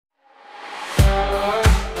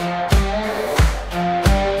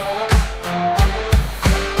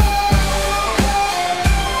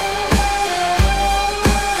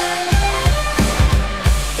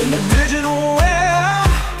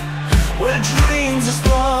dreams are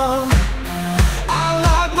sprung. I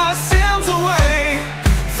locked my sins away,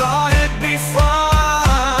 thought it'd be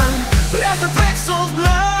fun. But as the pixels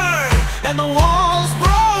blurred and the walls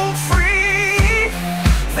broke free,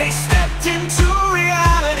 they stepped into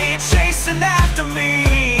reality, chasing after me.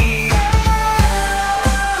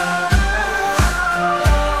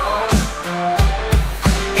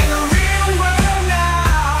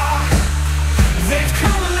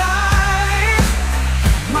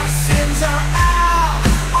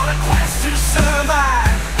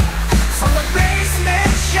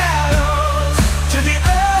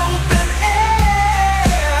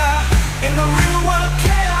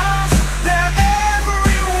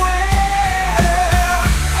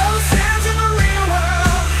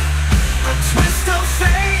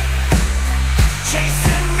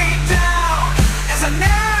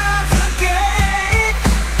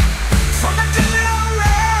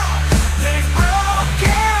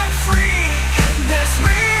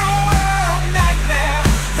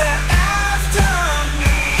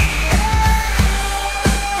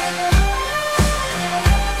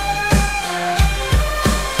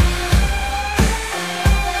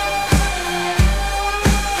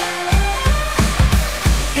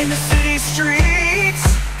 In the city streets,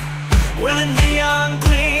 where the neon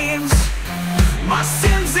gleams, my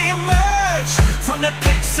sins emerge from the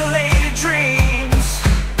pixelated dreams.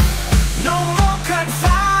 No more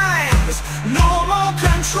confines, no more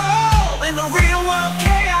control. In the real world,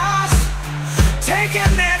 chaos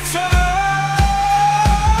taking their toll.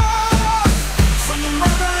 From the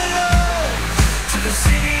motherlode to the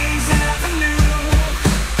city's avenue,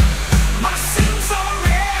 my sins are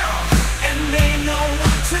real and they know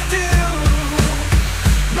what to do.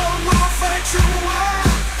 No more for the true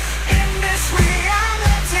world in this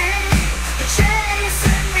reality. They're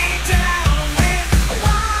chasing me down with a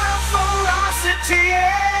wild ferocity.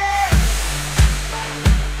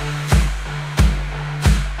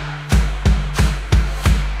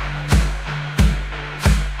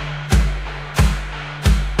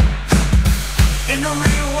 In the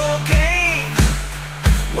real world game,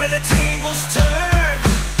 where the tables turn,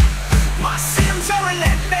 my sins are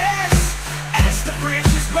relentless as the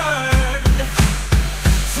bridges burn.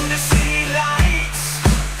 Through the city lights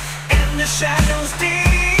and the shadows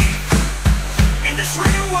deep, in this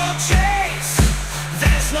real world chase,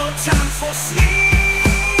 there's no time for sleep.